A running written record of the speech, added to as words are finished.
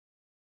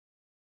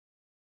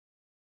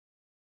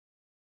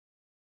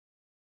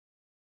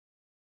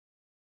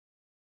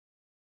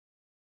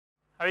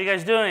How are you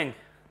guys doing?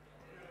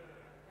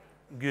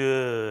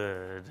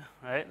 Good,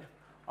 right?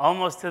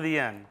 Almost to the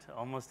end,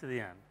 almost to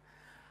the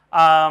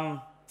end.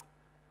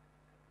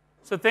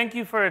 So thank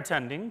you for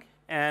attending,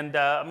 and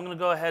I'm going to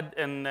go ahead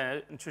and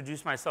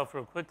introduce myself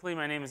real quickly.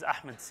 My name is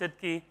Ahmed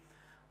Sidky.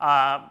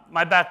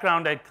 My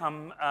background,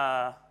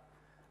 I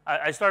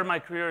started my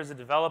career as a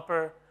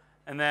developer,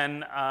 and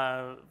then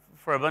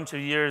for a bunch of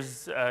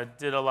years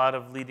did a lot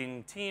of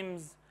leading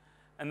teams,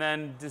 and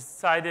then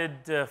decided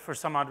for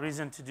some odd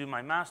reason to do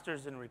my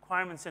master's in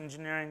requirements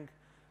engineering.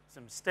 It's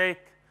a mistake.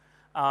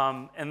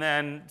 And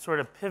then sort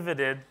of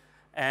pivoted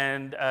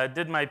and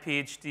did my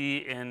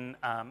PhD in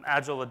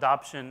Agile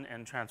adoption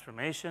and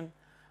transformation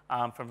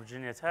from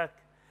Virginia Tech.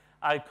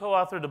 I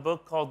co-authored a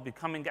book called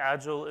Becoming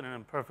Agile in an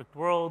Imperfect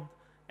World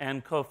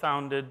and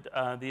co-founded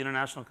the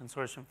International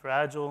Consortium for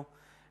Agile.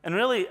 And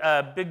really,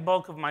 a big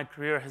bulk of my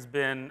career has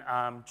been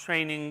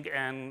training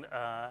and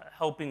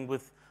helping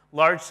with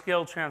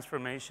large-scale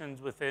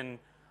transformations within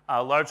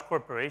large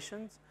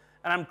corporations.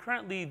 And I'm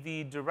currently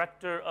the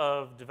Director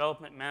of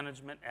Development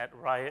Management at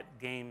Riot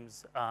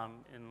Games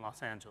in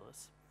Los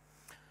Angeles.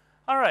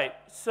 All right,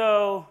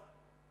 so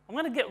I'm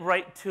going to get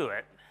right to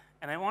it.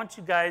 And I want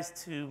you guys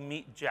to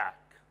meet Jack.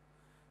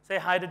 Say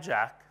hi to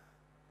Jack.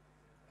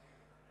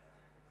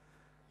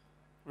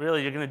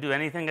 Really, you're going to do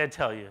anything I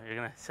tell you. You're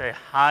going to say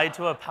hi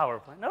to a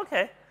PowerPoint.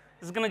 OK,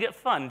 this is going to get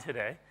fun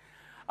today.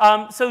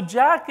 So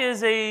Jack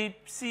is a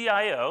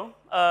CIO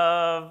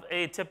of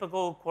a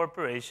typical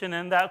corporation,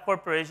 and that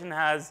corporation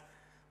has,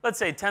 let's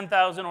say,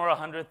 10,000 or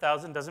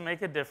 100,000, doesn't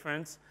make a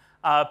difference,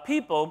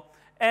 people.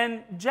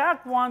 And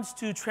Jack wants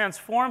to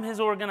transform his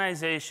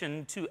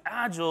organization to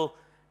Agile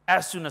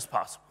as soon as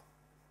possible,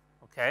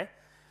 OK?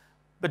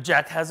 But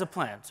Jack has a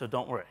plan, so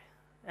don't worry.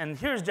 And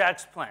here's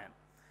Jack's plan.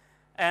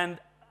 And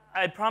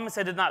I promise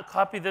I did not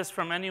copy this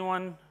from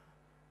anyone,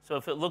 so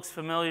if it looks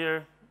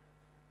familiar,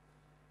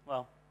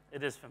 well,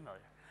 it is familiar.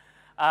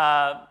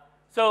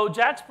 So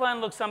Jack's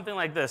plan looks something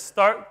like this.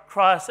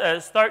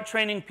 Start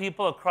training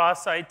people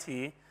across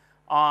IT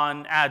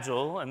on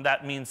Agile, and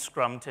that means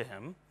Scrum to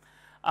him.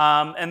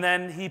 And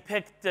then he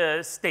picked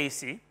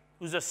Stacy,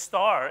 who's a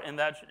star in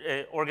that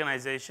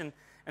organization,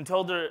 and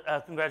told her,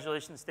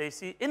 congratulations,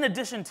 Stacy. In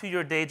addition to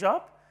your day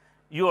job,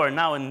 you are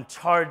now in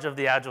charge of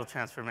the Agile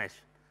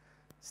transformation.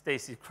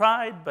 Stacy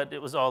cried, but it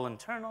was all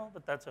internal,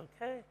 but that's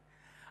OK.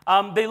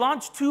 They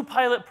launched 2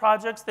 pilot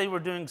projects. They were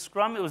doing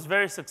Scrum. It was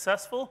very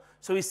successful.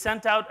 So he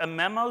sent out a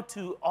memo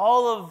to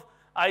all of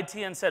IT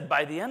and said,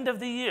 by the end of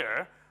the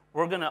year,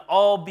 we're going to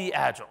all be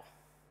Agile.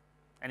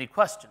 Any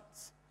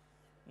questions?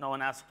 No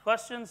one asked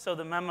questions, so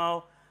the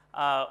memo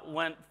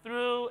went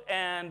through.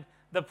 And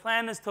the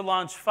plan is to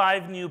launch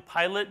 5 new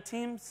pilot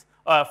teams,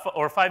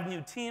 or 5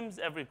 new teams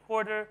every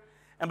quarter.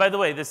 And by the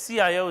way, the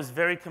CIO is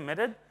very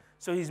committed.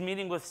 So he's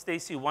meeting with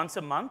Stacy once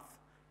a month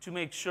to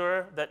make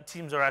sure that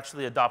teams are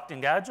actually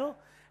adopting Agile.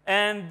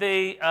 And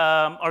they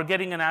are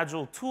getting an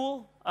Agile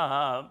tool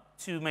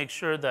to make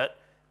sure that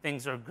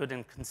things are good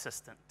and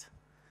consistent.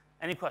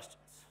 Any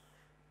questions?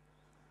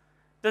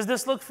 Does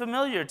this look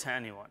familiar to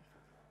anyone?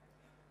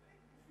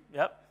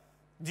 Yep.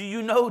 Do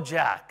you know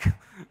Jack?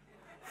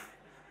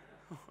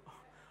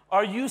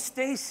 Are you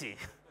Stacy?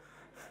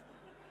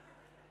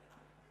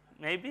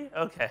 Maybe?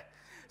 OK.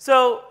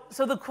 So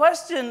the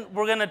question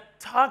we're going to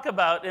talk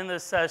about in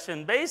this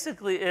session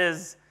basically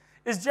is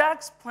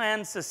Jack's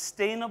plan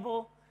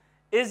sustainable?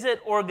 Is it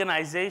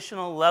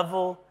organizational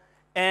level?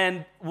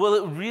 And will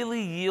it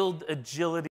really yield agility